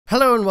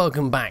Hello and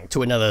welcome back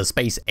to another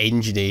Space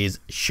Engineers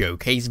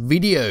Showcase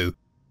video.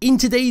 In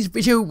today's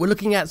video we're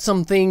looking at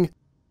something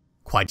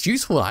quite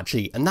useful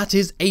actually, and that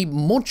is a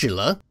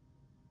modular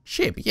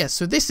ship. Yes,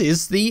 so this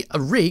is the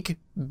Rig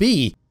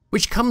B,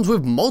 which comes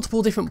with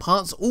multiple different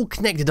parts all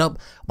connected up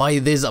by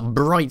this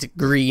bright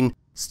green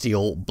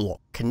steel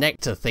block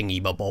connector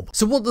thingy bob.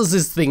 So what does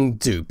this thing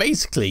do?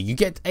 Basically you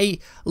get a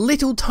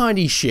little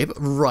tiny ship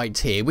right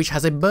here which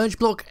has a merge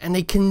block and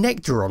a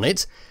connector on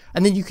it,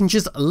 and then you can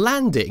just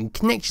land it and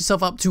connect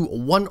yourself up to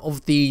one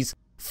of these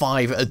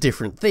 5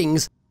 different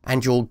things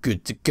and you're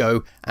good to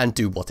go and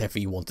do whatever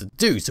you want to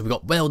do. So we've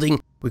got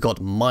welding, we've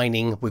got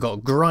mining, we've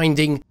got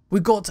grinding,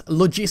 we've got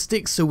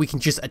logistics, so we can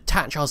just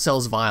attach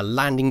ourselves via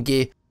landing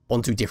gear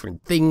onto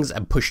different things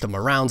and push them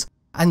around,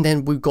 and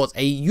then we've got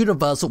a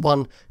universal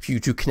one for you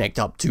to connect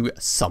up to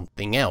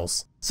something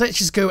else. So let's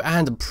just go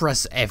and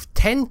press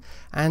F10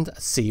 and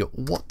see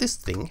what this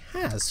thing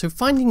has. So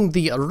finding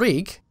the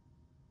rig,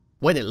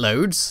 when it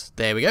loads,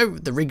 there we go,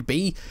 the Rig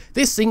B,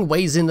 this thing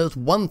weighs in at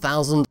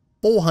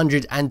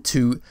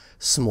 1,402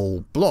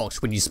 small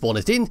blocks. When you spawn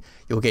it in,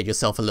 you'll get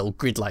yourself a little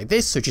grid like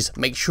this, so just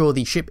make sure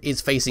the ship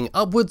is facing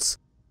upwards,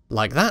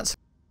 like that,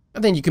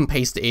 and then you can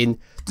paste it in,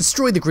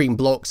 destroy the green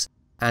blocks,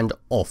 and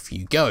off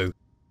you go.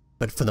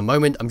 But for the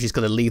moment, I'm just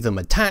going to leave them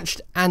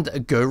attached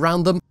and go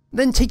around them,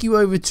 then take you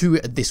over to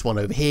this one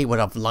over here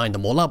where I've lined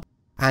them all up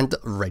and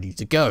ready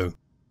to go.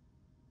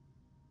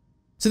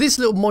 So this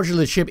little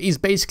modular ship is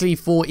basically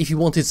for if you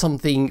wanted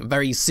something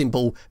very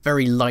simple,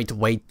 very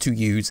lightweight to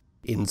use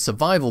in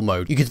survival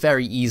mode. You could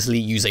very easily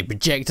use a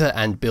projector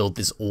and build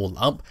this all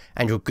up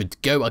and you're good to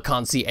go. I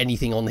can't see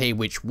anything on here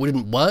which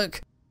wouldn't work,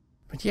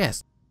 but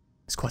yes,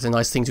 it's quite a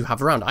nice thing to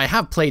have around. I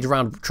have played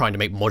around trying to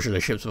make modular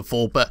ships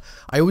before, but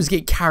I always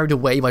get carried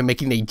away by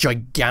making a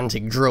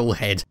gigantic drill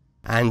head,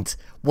 and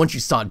once you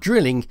start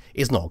drilling,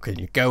 it's not going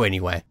to go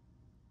anywhere.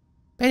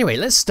 Anyway,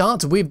 let's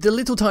start with the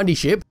little tiny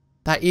ship.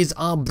 That is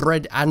our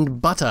bread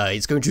and butter.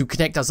 It's going to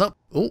connect us up.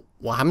 Oh,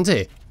 what happened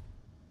here?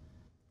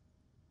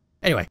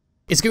 Anyway,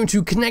 it's going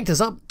to connect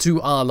us up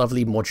to our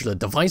lovely modular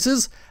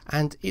devices,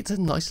 and it's a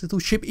nice little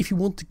ship if you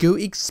want to go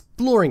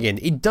exploring in.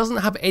 It doesn't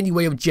have any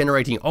way of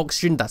generating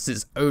oxygen, that's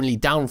its only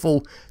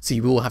downfall, so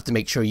you will have to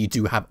make sure you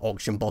do have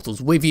oxygen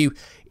bottles with you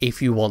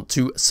if you want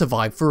to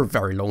survive for a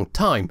very long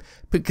time.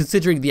 But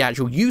considering the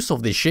actual use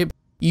of this ship,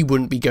 you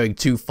wouldn't be going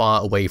too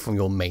far away from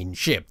your main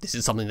ship. This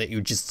is something that you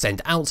just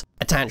send out,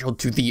 attach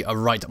onto the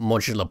right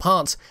modular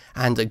parts,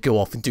 and go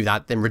off and do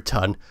that, then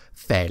return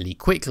fairly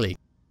quickly.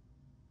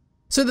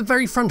 So at the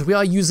very front we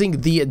are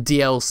using the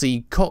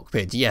DLC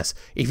cockpit. Yes,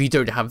 if you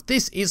don't have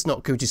this, it's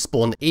not going to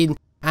spawn in,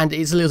 and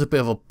it's a little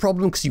bit of a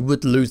problem because you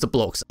would lose the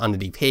blocks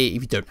underneath here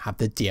if you don't have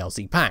the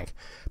DLC pack.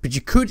 But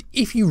you could,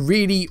 if you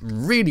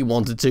really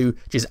wanted to,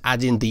 just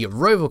add in the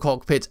rover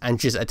cockpit and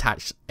just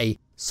attach a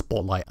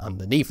spotlight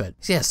underneath it.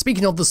 So yeah,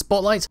 speaking of the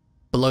spotlight,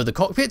 below the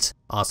cockpit,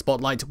 our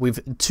spotlight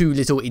with 2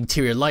 little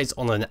interior lights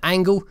on an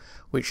angle,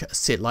 which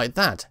sit like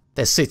that.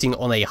 They're sitting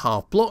on a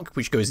half block,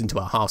 which goes into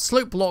a half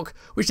slope block,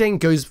 which then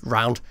goes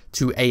round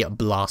to a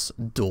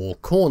blast door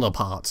corner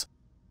part.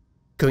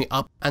 Going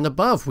up and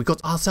above, we've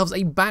got ourselves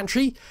a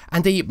battery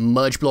and a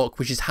merge block,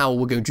 which is how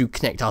we're going to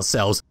connect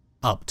ourselves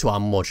up to our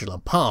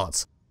modular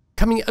parts.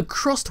 Coming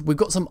across, we've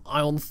got some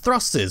ion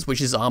thrusters, which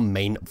is our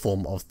main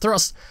form of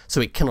thrust, so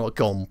it cannot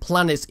go on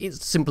planets,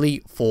 it's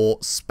simply for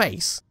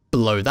space.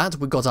 Below that,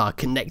 we've got our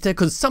connector,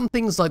 because some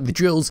things like the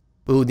drills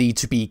will need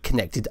to be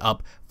connected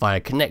up via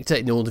connector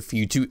in order for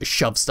you to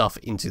shove stuff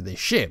into this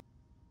ship.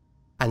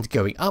 And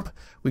going up,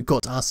 we've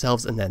got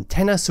ourselves an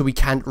antenna, so we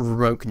can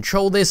remote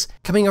control this.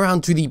 Coming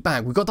around to the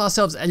back, we've got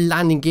ourselves a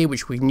landing gear,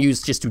 which we can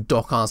use just to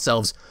dock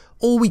ourselves,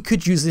 or we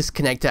could use this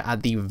connector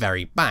at the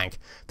very back.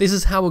 This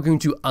is how we're going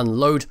to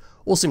unload,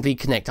 or simply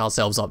connect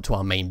ourselves up to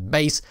our main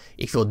base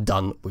if you're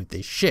done with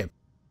this ship.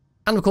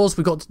 And of course,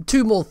 we've got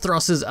 2 more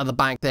thrusters at the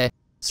back there,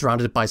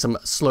 surrounded by some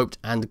sloped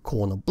and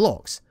corner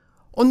blocks.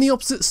 On the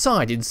opposite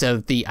side, instead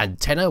of the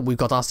antenna, we've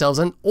got ourselves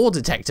an ore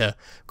detector,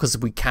 because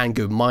we can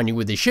go mining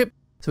with this ship,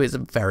 so it's a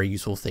very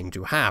useful thing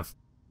to have.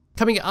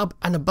 Coming up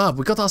and above,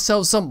 we've got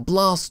ourselves some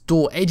blast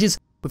door edges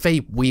with a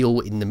wheel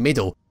in the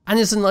middle, and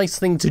it's a nice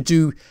thing to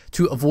do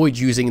to avoid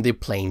using the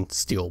plain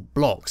steel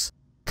blocks.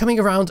 Coming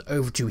around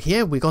over to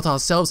here, we got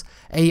ourselves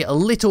a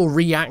little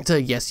reactor.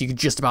 Yes, you can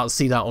just about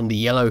see that on the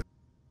yellow,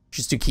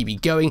 just to keep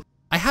it going.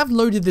 I have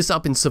loaded this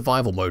up in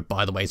survival mode,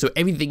 by the way, so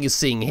everything you're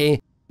seeing here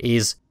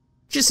is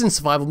just in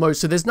survival mode,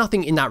 so there's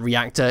nothing in that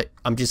reactor.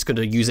 I'm just going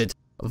to use it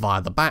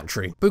via the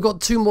battery. We've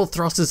got 2 more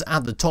thrusters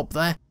at the top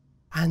there,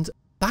 and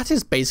that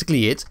is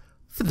basically it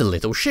for the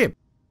little ship.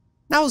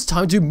 Now it's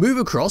time to move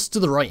across to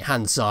the right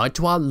hand side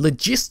to our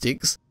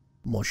logistics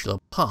modular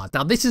part.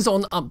 Now this is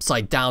on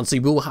upside down, so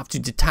you will have to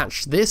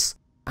detach this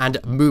and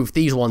move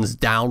these ones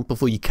down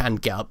before you can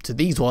get up to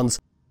these ones,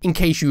 in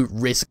case you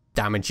risk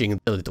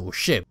damaging the little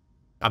ship.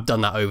 I've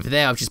done that over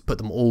there, I've just put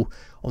them all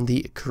on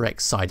the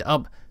correct side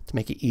up to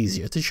make it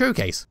easier to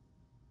showcase.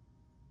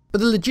 For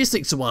the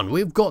logistics one,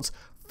 we've got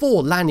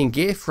 4 landing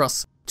gear for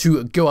us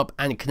to go up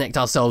and connect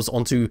ourselves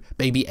onto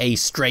maybe a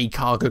stray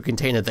cargo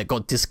container that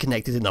got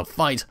disconnected in a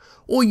fight,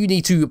 or you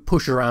need to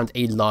push around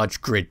a large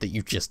grid that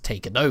you've just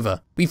taken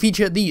over. We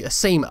feature the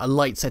same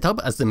light setup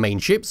as the main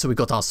ship, so we've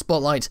got our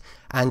spotlight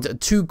and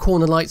 2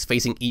 corner lights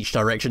facing each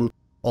direction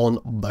on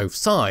both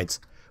sides.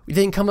 We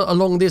then come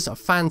along this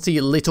fancy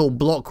little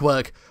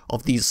blockwork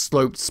of these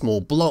sloped small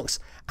blocks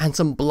and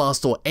some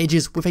blast door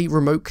edges with a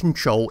remote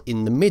control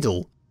in the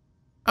middle.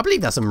 I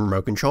believe that's a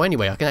remote control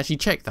anyway, I can actually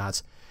check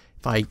that.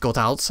 If I got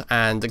out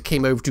and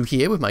came over to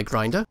here with my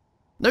grinder.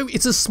 No,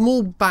 it's a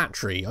small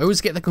battery. I always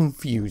get that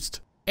confused.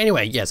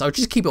 Anyway, yes, I'll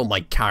just keep it on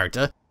my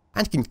character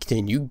and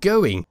continue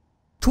going.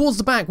 Towards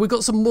the back, we've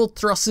got some more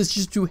thrusters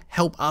just to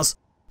help us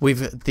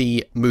with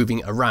the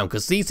moving around,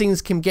 because these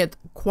things can get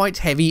quite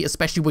heavy,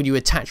 especially when you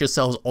attach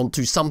yourselves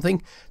onto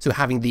something. So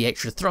having the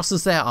extra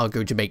thrusters there are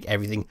going to make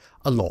everything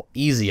a lot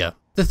easier.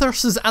 The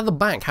thrusters at the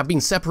back have been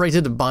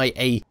separated by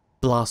a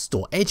blast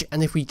door edge,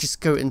 and if we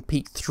just go and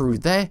peek through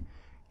there,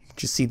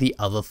 just see the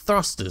other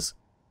thrusters.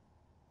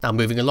 Now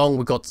moving along,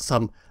 we've got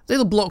some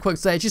little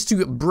blockworks there just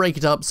to break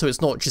it up so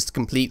it's not just a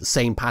complete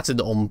same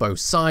pattern on both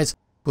sides.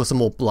 We've got some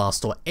more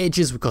blast door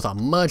edges, we've got our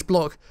merge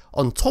block.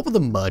 On top of the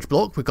merge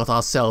block, we've got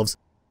ourselves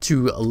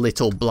 2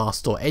 little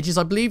blast door edges,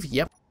 I believe.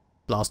 Yep,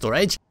 blast door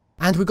edge.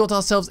 And we've got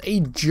ourselves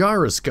a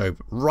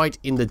gyroscope right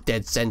in the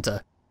dead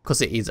center,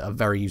 because it is a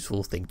very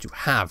useful thing to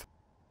have.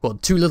 We've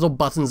got 2 little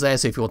buttons there,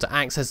 so if you want to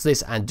access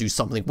this and do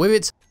something with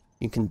it,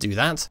 you can do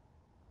that.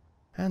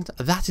 And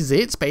that is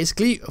it,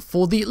 basically,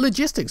 for the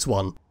logistics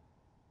one.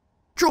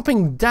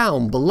 Dropping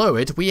down below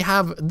it, we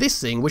have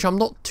this thing, which I'm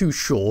not too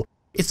sure.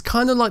 It's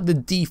kind of like the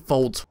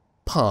default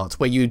part,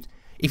 where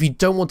if you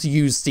don't want to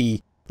use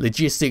the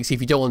logistics,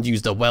 if you don't want to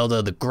use the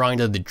welder, the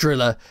grinder, the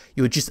driller,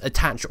 you would just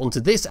attach onto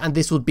this, and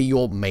this would be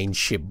your main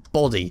ship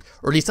body.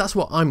 Or at least that's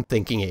what I'm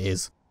thinking it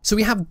is. So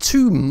we have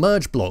 2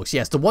 merge blocks.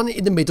 Yes, the one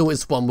in the middle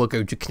is one we're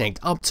going to connect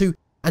up to,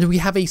 and we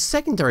have a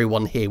secondary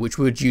one here, which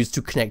we would use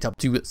to connect up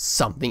to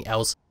something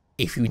else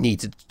if you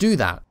needed to do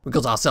that. We've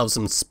got ourselves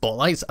some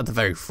spotlights at the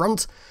very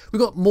front.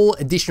 We've got more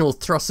additional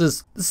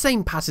thrusters, the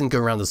same pattern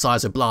going around the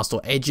sides of blast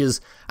door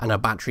edges, and a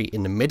battery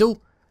in the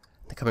middle.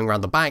 They're coming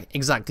around the back,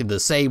 exactly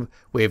the same,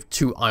 with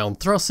 2 ion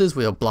thrusters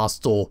with a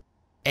blast door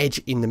edge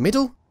in the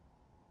middle.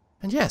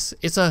 And yes,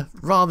 it's a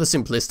rather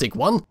simplistic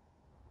one.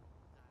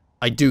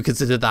 I do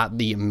consider that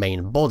the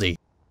main body.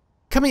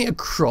 Coming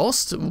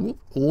across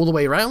all the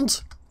way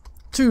around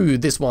to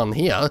this one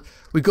here,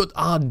 we've got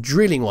our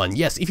drilling one.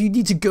 Yes, if you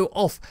need to go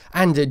off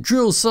and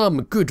drill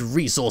some good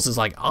resources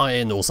like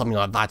iron or something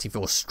like that, if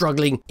you're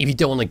struggling, if you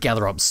don't want to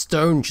gather up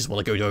stone, just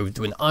want to go over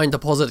to an iron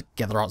deposit,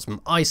 gather up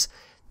some ice,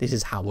 this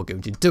is how we're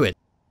going to do it.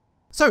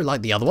 So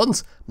like the other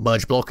ones,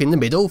 merge block in the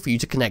middle for you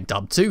to connect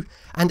up to,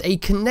 and a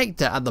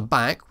connector at the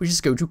back which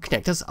is going to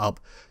connect us up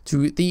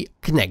to the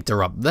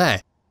connector up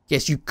there.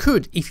 Yes, you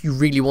could, if you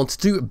really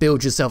wanted to,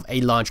 build yourself a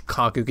large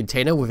cargo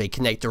container with a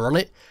connector on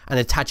it and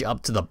attach it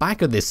up to the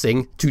back of this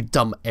thing to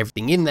dump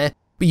everything in there,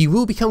 but you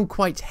will become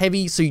quite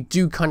heavy, so you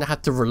do kind of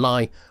have to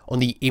rely on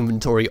the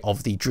inventory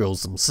of the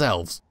drills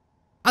themselves.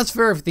 As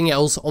for everything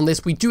else on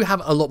this, we do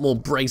have a lot more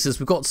braces.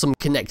 We've got some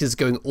connectors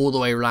going all the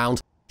way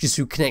around just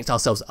to connect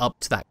ourselves up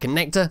to that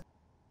connector.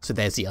 So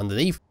there's the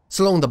underneath.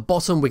 So along the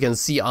bottom, we can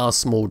see our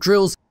small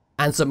drills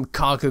and some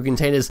cargo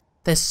containers.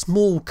 They're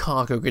small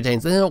cargo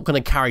containers, they're not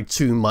going to carry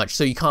too much,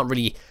 so you can't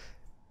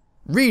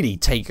really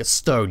take a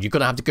stone. You're going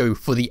to have to go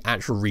for the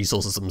actual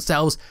resources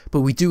themselves, but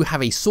we do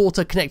have a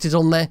sorter connected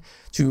on there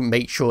to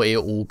make sure it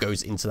all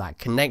goes into that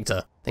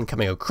connector. Then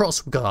coming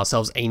across, we've got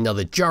ourselves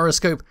another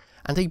gyroscope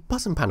and a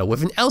button panel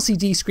with an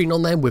LCD screen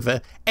on there with an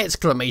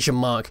exclamation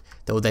mark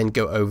that will then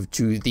go over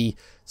to the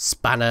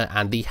spanner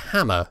and the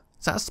hammer.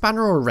 Is that a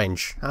spanner or a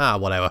wrench? Ah,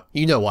 whatever.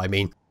 You know what I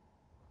mean.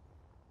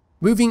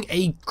 Moving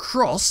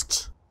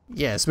across...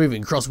 Yes,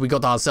 moving across, we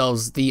got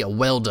ourselves the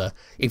welder.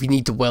 If you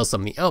need to weld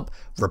something up,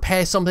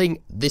 repair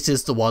something, this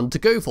is the one to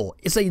go for.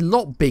 It's a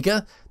lot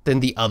bigger than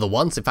the other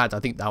ones. In fact,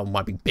 I think that one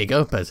might be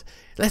bigger, but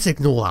let's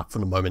ignore that for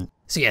the moment.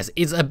 So yes,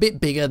 it's a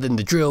bit bigger than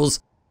the drills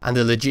and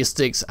the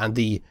logistics and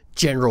the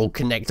general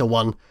connector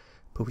one,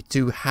 but we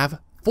do have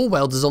 4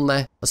 welders on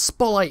there, a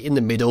spotlight in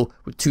the middle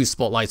with 2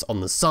 spotlights on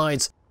the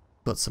sides.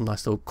 Got some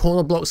nice little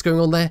corner blocks going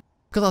on there.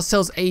 Got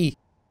ourselves a...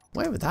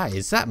 whatever that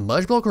is that a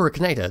merge block or a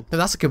connector? No,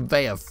 that's a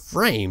conveyor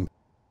frame.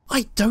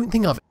 I don't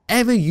think I've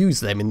ever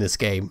used them in this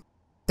game.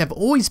 They've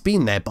always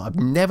been there, but I've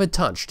never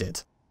touched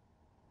it.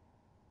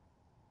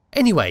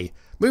 Anyway,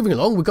 moving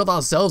along, we've got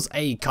ourselves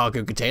a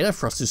cargo container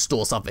for us to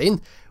store stuff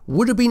in.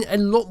 Would have been a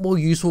lot more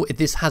useful if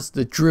this has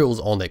the drills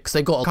on it, because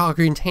they've got a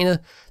cargo container,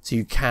 so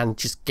you can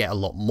just get a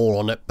lot more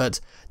on it, but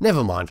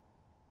never mind.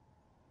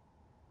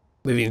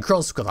 Moving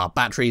across, we've got our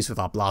batteries with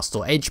our blast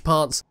door edge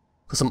parts.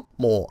 Some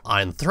more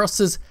iron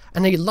thrusters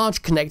and a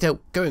large connector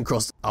going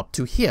across up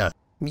to here.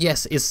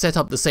 Yes, it's set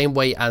up the same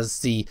way as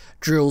the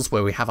drills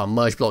where we have our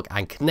merge block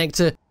and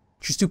connector,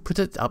 just to put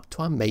it up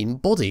to our main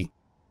body.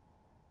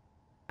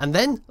 And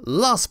then,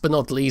 last but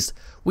not least,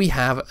 we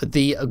have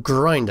the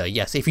grinder.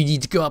 Yes, if you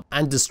need to go up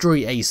and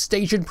destroy a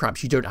station,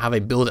 perhaps you don't have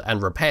a build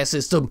and repair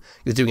system,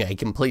 you're doing a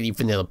completely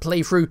vanilla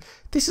playthrough,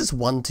 this is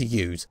one to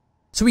use.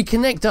 So we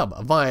connect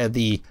up via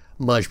the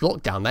merge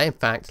block down there. In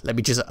fact, let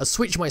me just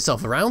switch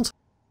myself around.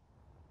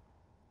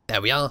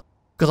 There we are.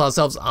 Got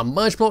ourselves our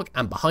merge block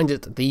and behind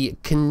it the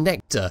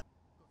connector.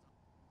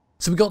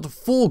 So we got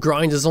 4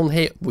 grinders on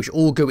here, which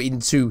all go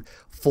into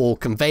 4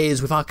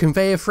 conveyors, with our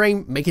conveyor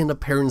frame making an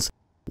appearance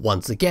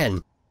once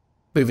again.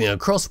 Moving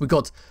across, we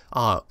got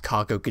our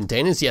cargo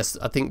containers. Yes,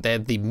 I think they're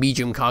the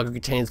medium cargo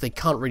containers. They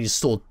can't really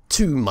store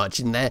too much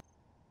in there,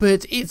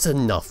 but it's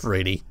enough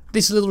really.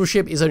 This little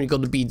ship is only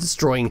going to be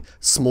destroying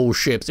small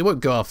ships. It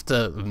won't go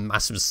after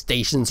massive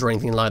stations or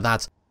anything like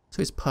that,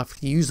 so it's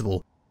perfectly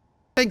usable.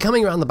 Then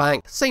coming around the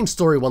back, same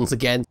story once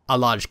again. A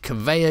large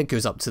conveyor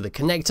goes up to the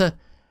connector.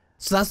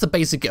 So that's the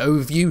basic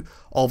overview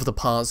of the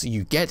parts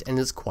you get, and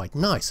it's quite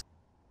nice.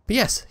 But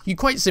yes, you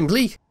quite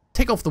simply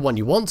take off the one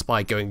you want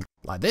by going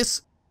like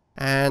this,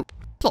 and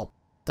plop,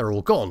 they're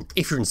all gone.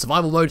 If you're in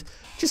survival mode,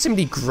 just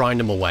simply grind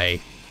them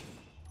away.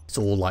 It's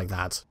all like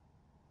that.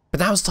 But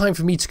now it's time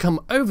for me to come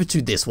over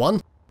to this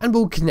one, and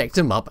we'll connect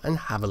them up and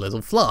have a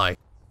little fly.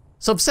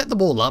 So I've set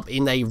them all up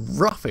in a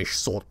roughish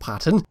sort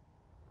pattern,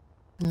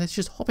 and let's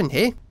just hop in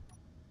here,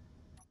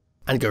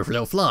 and go for a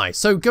little fly.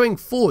 So going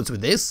forwards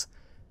with this,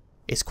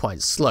 it's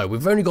quite slow.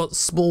 We've only got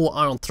small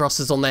iron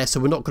thrusters on there, so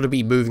we're not going to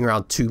be moving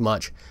around too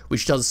much,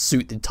 which does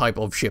suit the type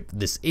of ship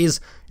this is.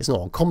 It's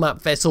not a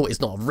combat vessel, it's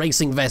not a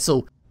racing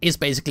vessel, it's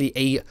basically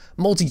a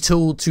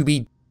multi-tool to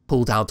be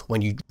pulled out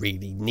when you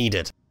really need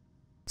it.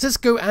 So let's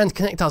go and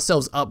connect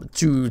ourselves up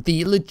to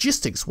the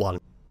logistics one.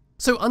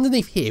 So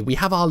underneath here we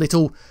have our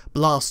little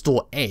blast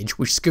door edge,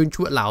 which is going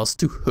to allow us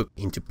to hook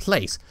into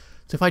place.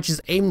 So if I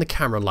just aim the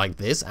camera like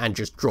this and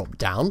just drop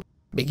down,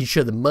 making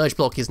sure the merge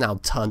block is now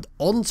turned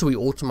on so we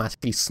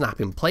automatically snap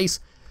in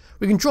place,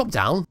 we can drop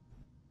down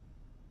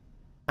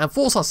and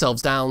force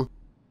ourselves down,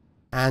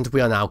 and we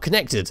are now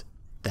connected.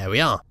 There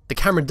we are. The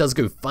camera does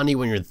go funny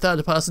when you're in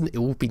third person. It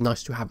would be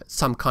nice to have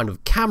some kind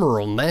of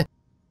camera on there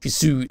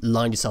just to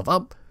line yourself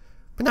up,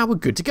 but now we're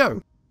good to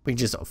go. We can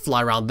just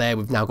fly around there.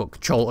 We've now got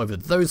control over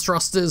those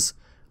thrusters,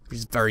 which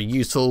is very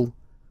useful,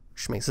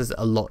 which makes it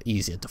a lot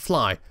easier to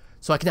fly.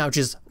 So I can now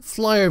just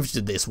fly over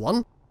to this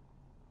one,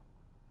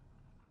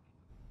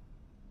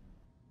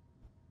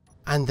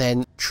 and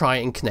then try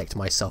and connect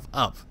myself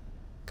up.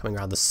 Coming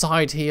around the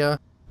side here,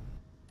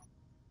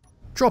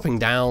 dropping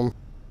down,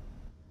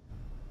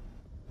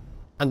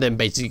 and then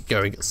basically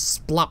going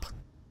splup.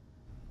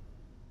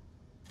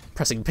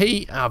 Pressing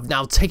P, I've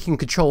now taken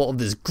control of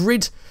this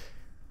grid,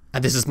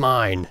 and this is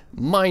mine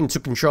to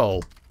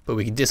control. But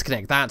we can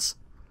disconnect that,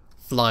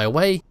 fly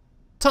away,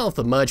 turn off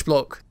the merge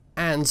block,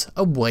 and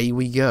away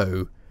we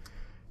go.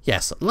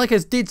 Yes, like I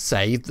did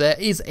say, there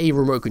is a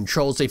remote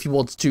control, so if you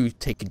want to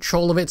take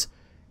control of it,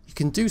 you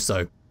can do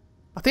so.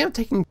 I think I'm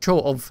taking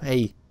control of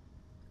a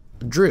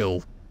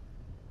drill.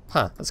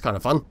 Huh, that's kind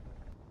of fun.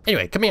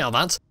 Anyway, coming out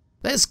of that,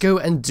 let's go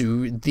and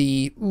do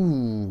the...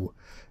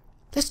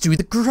 let's do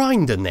the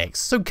grinder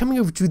next. So coming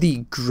over to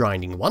the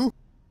grinding one,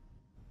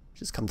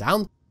 just come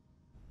down,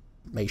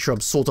 make sure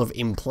I'm sort of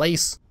in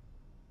place.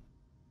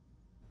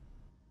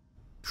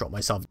 Drop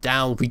myself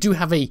down. We do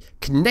have a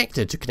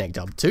connector to connect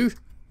up to,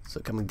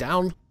 so coming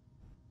down.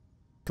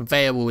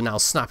 Conveyor will now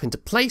snap into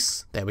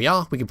place. There we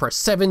are. We can press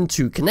 7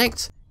 to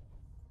connect.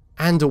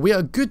 And we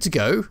are good to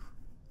go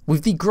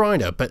with the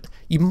grinder. But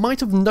you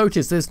might have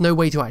noticed there's no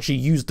way to actually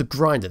use the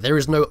grinder. There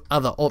is no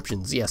other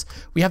options. Yes,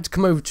 we have to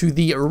come over to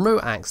the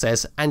remote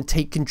access and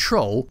take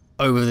control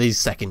over the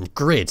second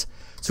grid.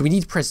 So we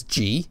need to press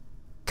G,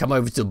 come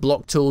over to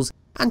block tools,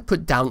 and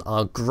put down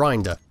our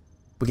grinder.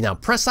 We can now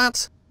press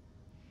that,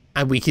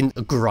 and we can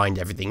grind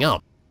everything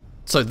up.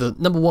 So the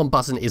number 1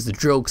 button is the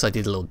drill, because I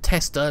did a little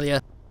test earlier.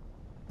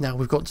 Now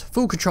we've got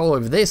full control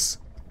over this,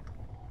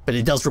 but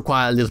it does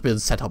require a little bit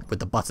of setup with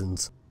the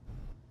buttons.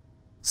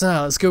 So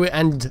now let's go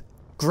and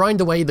grind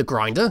away the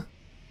grinder.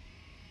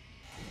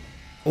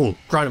 Oh,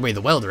 grind away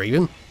the welder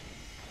even.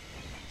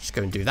 Just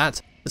go and do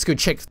that. Let's go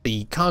check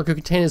the cargo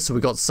containers. So we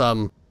got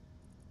some...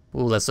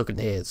 Oh, let's look in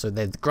here. So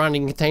they're the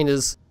grinding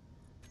containers.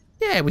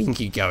 Yeah, we can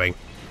keep going.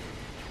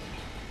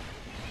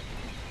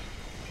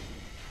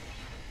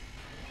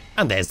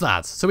 And there's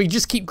that. So we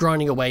just keep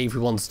grinding away if we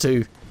want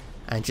to,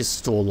 and just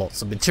store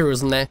lots of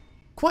materials in there.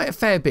 Quite a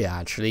fair bit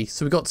actually.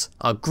 So we've got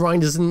our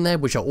grinders in there,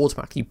 which are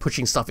automatically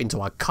pushing stuff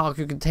into our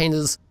cargo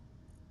containers.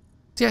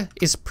 So yeah,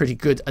 it's pretty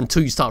good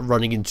until you start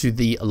running into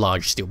the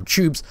large steel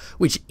tubes,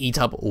 which eat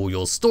up all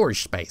your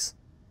storage space.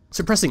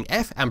 So pressing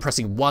F and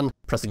pressing 1,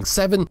 pressing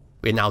 7,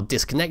 we're now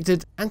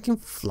disconnected and can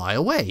fly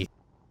away.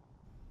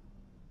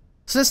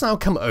 So let's now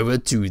come over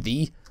to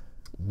the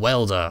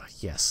welder.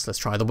 Yes, let's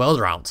try the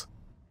welder out.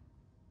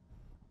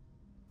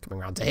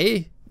 Coming around to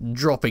here,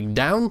 dropping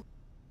down,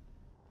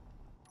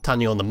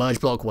 turning on the merge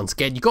block once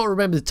again. You got to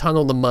remember to turn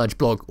on the merge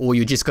block or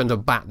you're just going to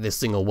bat this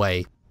thing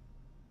away.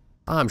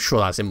 I'm sure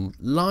that's in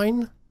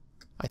line,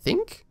 I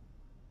think.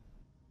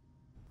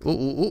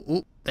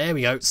 Ooh, there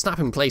we go. Snap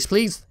in place,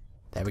 please.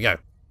 There we go.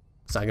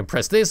 So I can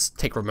press this,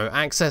 take remote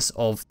access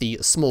of the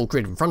small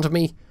grid in front of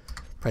me,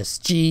 press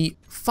G,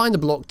 find the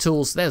block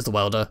tools, there's the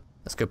welder.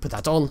 Let's go put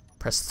that on,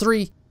 press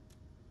 3,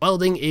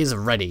 welding is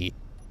ready.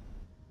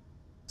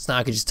 So now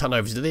I can just turn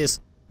over to this,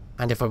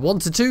 and if I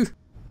wanted to,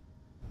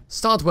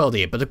 start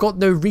welding it, but I've got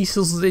no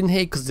resources in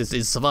here because this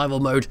is survival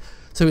mode,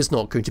 so it's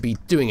not going to be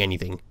doing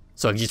anything.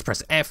 So I can just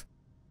press F,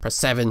 press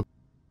 7,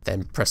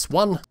 then press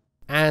 1,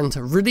 and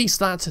release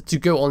that to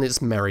go on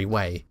its merry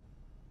way.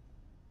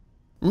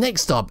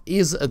 Next up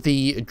is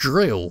the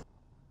drill.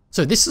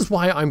 So this is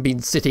why I've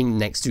been sitting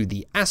next to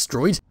the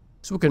asteroid.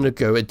 So we're going to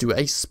go and do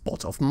a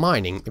spot of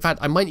mining. In fact,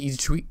 I might need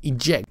to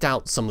eject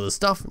out some of the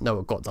stuff. No,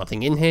 I've got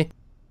nothing in here.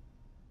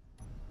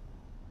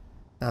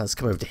 Now let's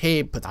come over to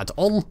here, put that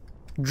on,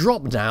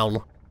 drop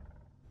down.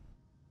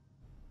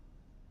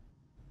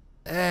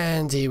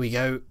 And here we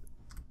go.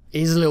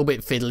 It is a little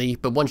bit fiddly,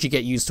 but once you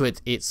get used to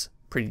it, it's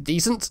pretty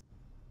decent.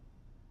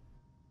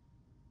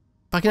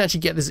 If I can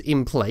actually get this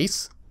in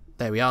place.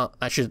 There we are,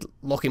 that should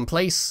lock in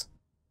place.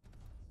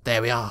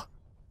 There we are.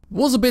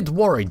 Was a bit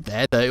worried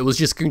there that it was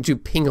just going to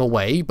ping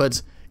away,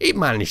 but it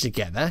managed to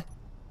get there.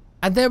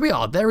 And there we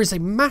are, there is a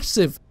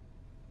massive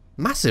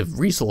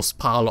resource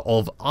pile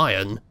of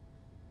iron.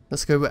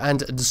 Let's go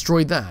and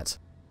destroy that.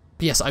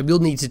 But yes, I will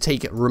need to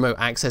take remote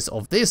access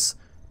of this,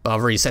 but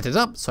I've already set it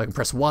up, so I can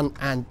press 1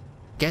 and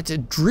get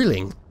it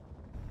drilling.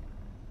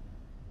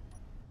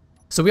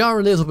 So we are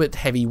a little bit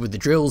heavy with the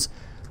drills,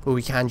 but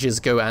we can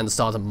just go and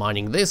start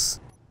mining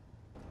this.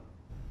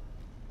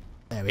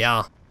 There we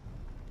are.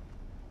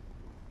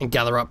 And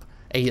gather up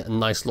a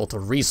nice lot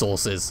of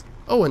resources.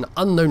 Oh, an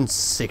unknown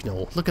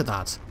signal. Look at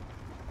that.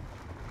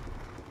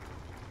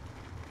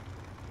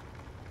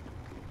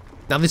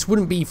 Now this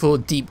wouldn't be for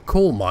deep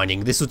core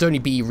mining. This would only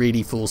be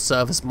really for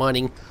surface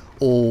mining,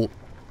 or,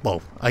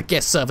 well, I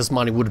guess surface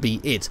mining would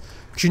be it.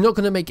 Because you're not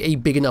going to make a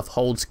big enough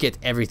hole to get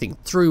everything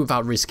through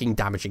without risking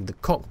damaging the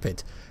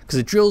cockpit. Because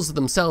the drills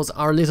themselves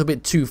are a little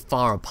bit too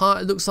far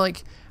apart, it looks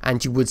like,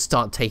 and you would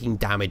start taking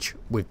damage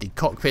with the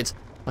cockpit,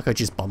 like I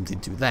just bumped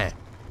into there.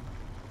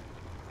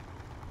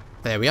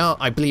 There we are.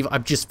 I believe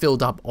I've just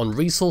filled up on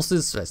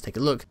resources, so let's take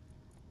a look.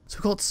 So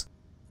we've got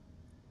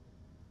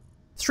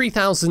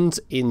 3,000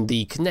 in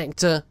the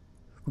connector,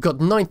 we've got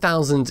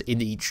 9,000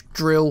 in each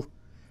drill,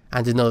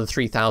 and another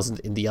 3,000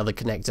 in the other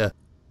connector.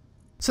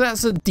 So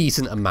that's a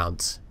decent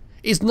amount.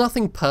 It's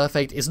nothing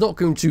perfect, it's not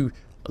going to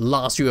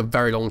last you a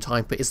very long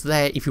time, but it's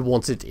there if you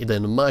want it in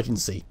an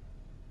emergency.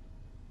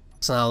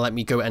 So now let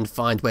me go and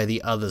find where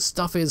the other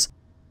stuff is.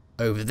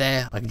 Over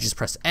there, I can just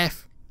press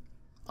F,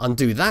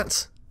 undo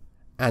that,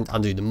 and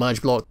undo the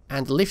merge block,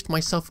 and lift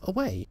myself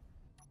away.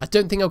 I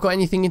don't think I've got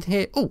anything in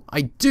here. Oh,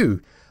 I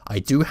do. I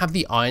do have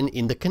the iron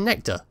in the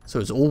connector, so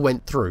it's all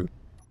went through.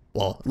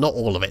 Well, not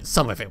all of it,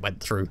 some of it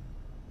went through.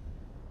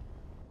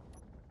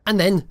 And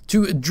then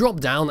to drop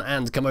down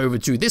and come over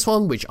to this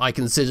one, which I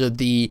consider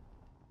the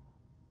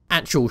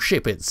actual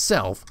ship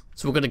itself.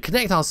 So we're going to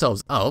connect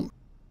ourselves up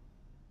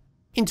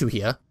into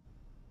here.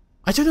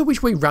 I don't know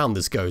which way round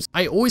this goes.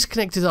 I always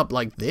connect it up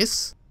like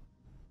this.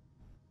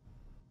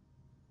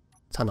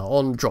 Turn it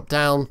on, drop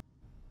down.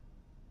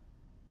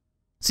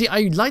 See,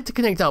 I like to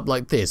connect up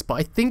like this, but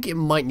I think it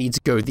might need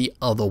to go the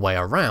other way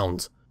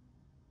around.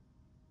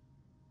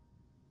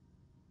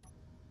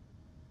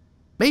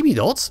 Maybe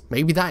not.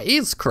 Maybe that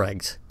is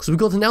correct, because we've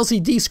got an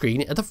LCD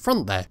screen at the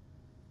front there.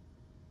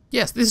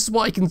 Yes, this is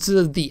what I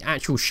consider the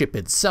actual ship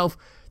itself,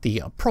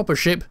 the proper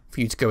ship for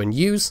you to go and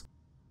use.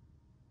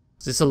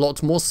 This is a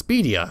lot more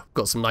speedier.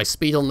 Got some nice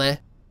speed on there,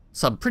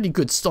 some pretty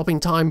good stopping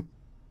time.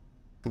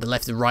 And the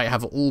left and right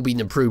have all been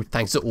improved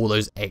thanks to all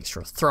those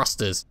extra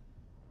thrusters.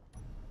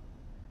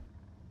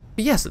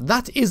 But yes,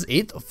 that is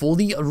it for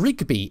the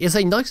Rigby. It's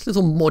a nice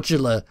little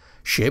modular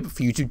ship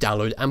for you to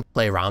download and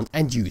play around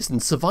and use in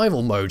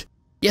survival mode.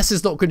 Yes,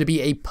 it's not going to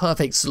be a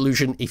perfect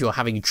solution if you're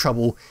having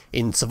trouble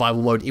in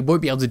survival mode. It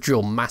won't be able to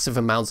drill massive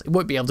amounts, it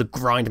won't be able to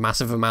grind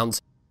massive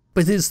amounts,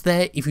 but it is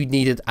there if you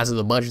need it as an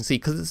emergency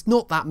because it's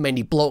not that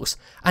many blocks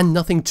and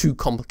nothing too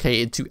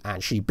complicated to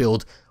actually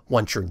build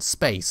once you're in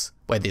space,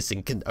 where this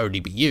thing can only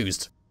be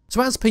used.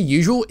 So as per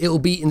usual, it will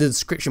be in the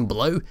description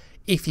below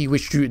if you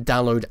wish to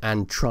download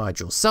and try it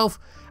yourself,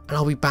 and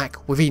I'll be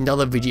back with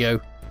another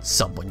video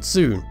sometime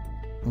soon.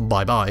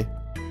 Bye bye.